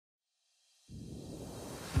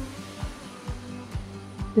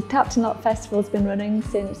The Tapton Lock Festival has been running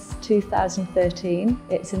since 2013.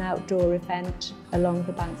 It's an outdoor event along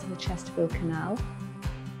the banks of the Chesterfield canal.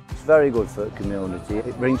 It's very good for the community.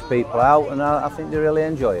 It brings people out and I think they really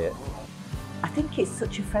enjoy it. I think it's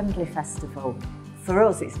such a friendly festival. For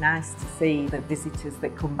us, it's nice to see the visitors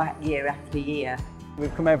that come back year after year.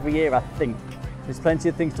 We've come every year, I think. There's plenty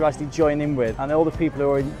of things to actually join in with, and all the people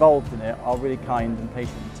who are involved in it are really kind and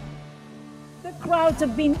patient. The crowds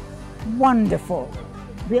have been wonderful.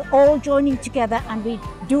 We're all joining together and we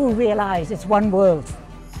do realise it's one world.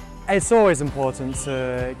 It's always important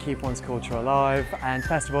to keep one's culture alive, and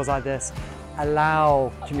festivals like this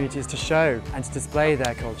allow communities to show and to display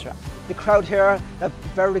their culture. The crowd here have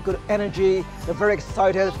very good energy, they're very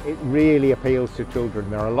excited. It really appeals to children.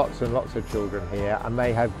 There are lots and lots of children here and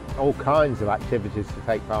they have all kinds of activities to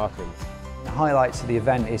take part in. The highlights of the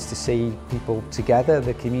event is to see people together,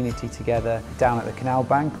 the community together down at the canal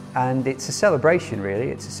bank, and it's a celebration really.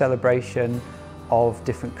 It's a celebration of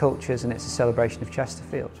different cultures and it's a celebration of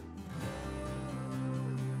Chesterfield.